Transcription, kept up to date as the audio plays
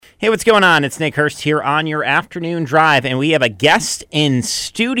Hey, what's going on? It's Nick Hurst here on your afternoon drive, and we have a guest in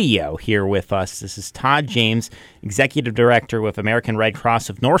studio here with us. This is Todd James, Executive Director with American Red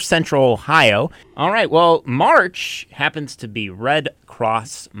Cross of North Central Ohio. All right, well, March happens to be Red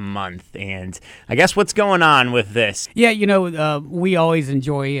Cross Month, and I guess what's going on with this? Yeah, we always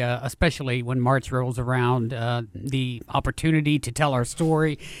enjoy, especially when March rolls around, the opportunity to tell our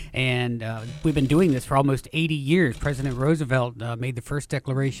story, and we've been doing this for almost 80 years. President Roosevelt made the first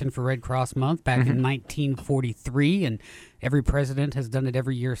declaration for Red Cross Month back in 1943, and every president has done it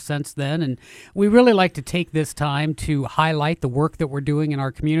every year since then. And we really like to take this time to highlight the work that we're doing in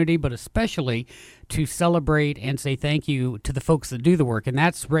our community, but especially to celebrate and say thank you to the folks that do the work, and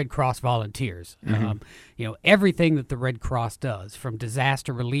that's Red Cross volunteers. Everything that the Red Cross does, from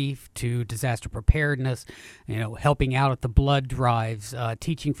disaster relief to disaster preparedness, helping out at the blood drives,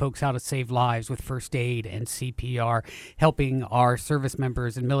 teaching folks how to save lives with first aid and CPR, helping our service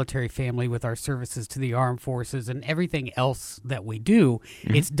members and military family with our services to the armed forces, and everything else that we do,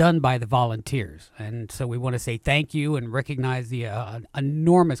 it's done by the volunteers. And so we want to say thank you and recognize the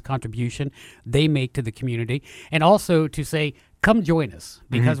enormous contribution they make to the community, and also to say, come join us,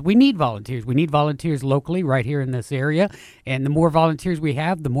 because we need volunteers. We need volunteers locally right here in this area, and the more volunteers we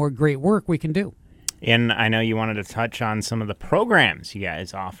have, the more great work we can do. And I know you wanted to touch on some of the programs you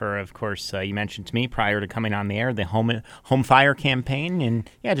guys offer. Of course, you mentioned to me prior to coming on the air the Home Fire campaign, and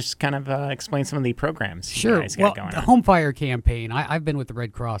just kind of explain some of the programs you guys got going on. The Home Fire campaign, I've been with the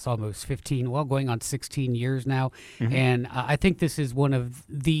Red Cross almost going on 16 years now, and I think this is one of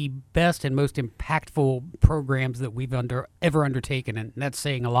the best and most impactful programs that we've ever undertaken, and that's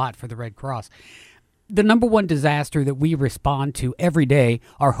saying a lot for the Red Cross. The number one disaster that we respond to every day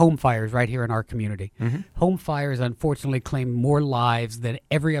are home fires right here in our community. Home fires, unfortunately, claim more lives than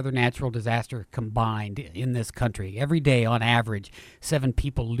every other natural disaster combined in this country. Every day, on average, 7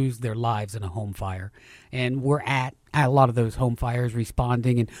 people lose their lives in a home fire. And we're at a lot of those home fires,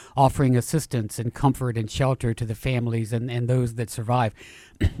 responding and offering assistance and comfort and shelter to the families and those that survive.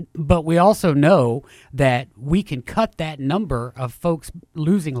 But we also know that we can cut that number of folks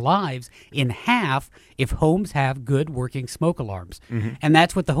losing lives in half if homes have good working smoke alarms. And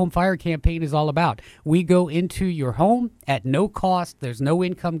that's what the Home Fire campaign is all about. We go into your home at no cost. There's no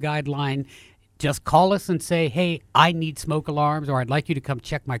income guideline. Just call us and say, hey, I need smoke alarms, or I'd like you to come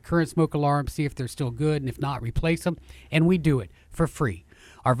check my current smoke alarms, see if they're still good, and if not, replace them. And we do it for free.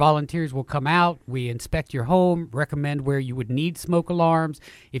 Our volunteers will come out, we inspect your home, recommend where you would need smoke alarms.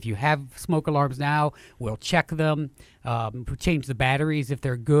 If you have smoke alarms now, we'll check them, change the batteries if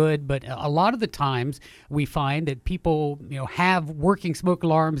they're good. But a lot of the times we find that people have working smoke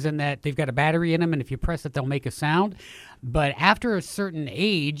alarms and that they've got a battery in them, and if you press it, they'll make a sound. But after a certain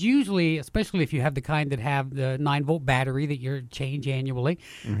age, usually, especially if you have the kind that have the 9-volt battery that you change annually,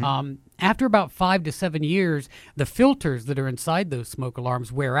 after about 5 to 7 years, the filters that are inside those smoke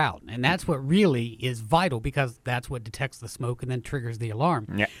alarms wear out. And that's what really is vital, because that's what detects the smoke and then triggers the alarm.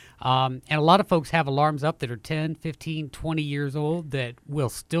 And a lot of folks have alarms up that are 10, 15, 20 years old that will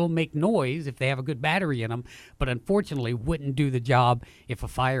still make noise if they have a good battery in them, but unfortunately wouldn't do the job if a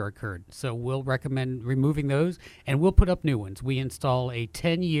fire occurred. So we'll recommend removing those, and we'll put up new ones. We install a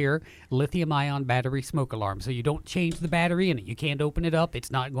 10-year lithium-ion battery smoke alarm, so you don't change the battery in it. You can't open it up.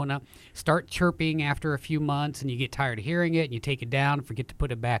 It's not going to start chirping after a few months, and you get tired of hearing it, and you take it down and forget to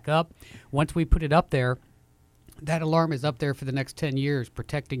put it back up. Once we put it up there, that alarm is up there for the next 10 years,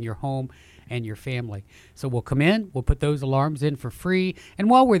 protecting your home and your family. So we'll come in, we'll put those alarms in for free, and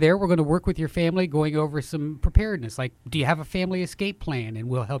while we're there, we're going to work with your family, going over some preparedness, like, do you have a family escape plan? And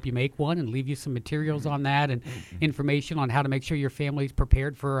we'll help you make one and leave you some materials on that and information on how to make sure your family's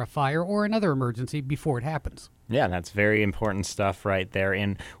prepared for a fire or another emergency before it happens. Yeah, that's very important stuff right there.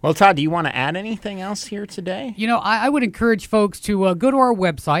 And, well, Todd, do you want to add anything else here today? I would encourage folks to go to our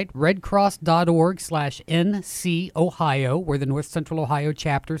website, redcross.org/NC Ohio. We're the North Central Ohio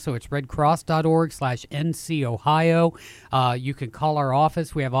chapter, so it's redcross.org/NC Ohio. You can call our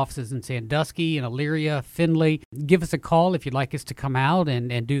office. We have offices in Sandusky and Elyria, Findlay. Give us a call if you'd like us to come out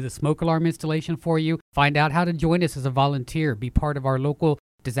and do the smoke alarm installation for you. Find out how to join us as a volunteer. Be part of our local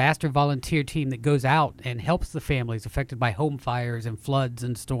disaster volunteer team that goes out and helps the families affected by home fires and floods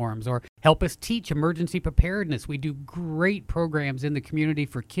and storms, or help us teach emergency preparedness. We do great programs in the community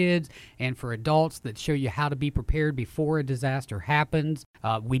for kids and for adults that show you how to be prepared before a disaster happens.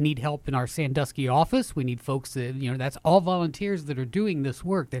 We need help in our Sandusky office. We need folks that, that's all volunteers that are doing this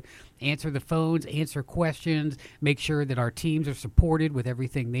work, that answer the phones, answer questions, make sure that our teams are supported with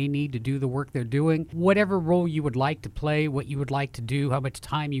everything they need to do the work they're doing. Whatever role you would like to play, what you would like to do, how much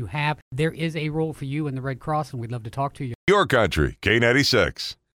time you have, there is a role for you in the Red Cross, and we'd love to talk to you. Your country, K96.